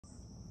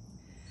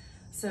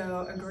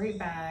So a great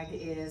bag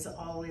is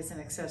always an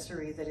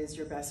accessory that is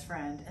your best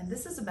friend. And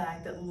this is a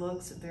bag that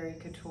looks very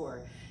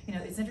couture. You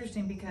know, it's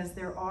interesting because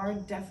there are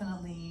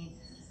definitely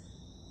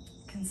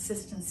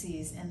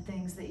consistencies and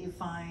things that you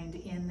find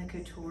in the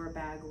couture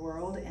bag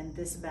world, and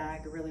this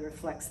bag really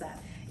reflects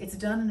that. It's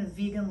done in a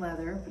vegan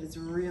leather, but it's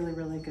really,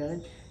 really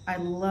good. I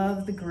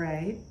love the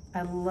gray.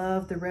 I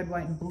love the red,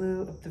 white, and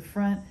blue up the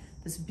front,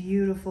 this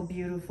beautiful,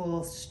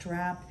 beautiful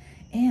strap.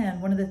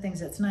 And one of the things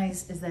that's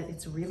nice is that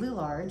it's really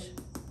large.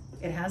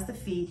 It has the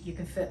feet, you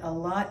can fit a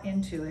lot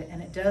into it,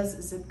 and it does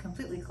zip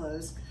completely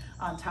closed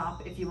on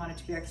top if you want it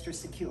to be extra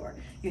secure.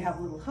 You have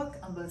a little hook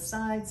on both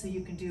sides so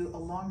you can do a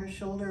longer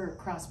shoulder or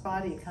cross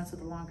body. It comes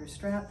with a longer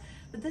strap,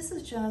 but this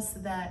is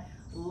just that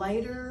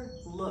lighter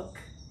look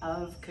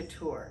of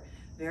couture.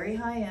 Very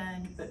high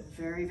end, but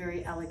very,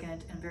 very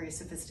elegant and very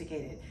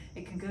sophisticated.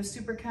 It can go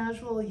super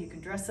casual, you can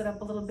dress it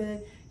up a little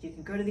bit, you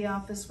can go to the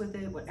office with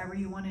it, whatever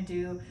you want to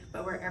do,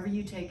 but wherever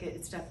you take it,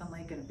 it's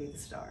definitely going to be the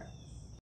star.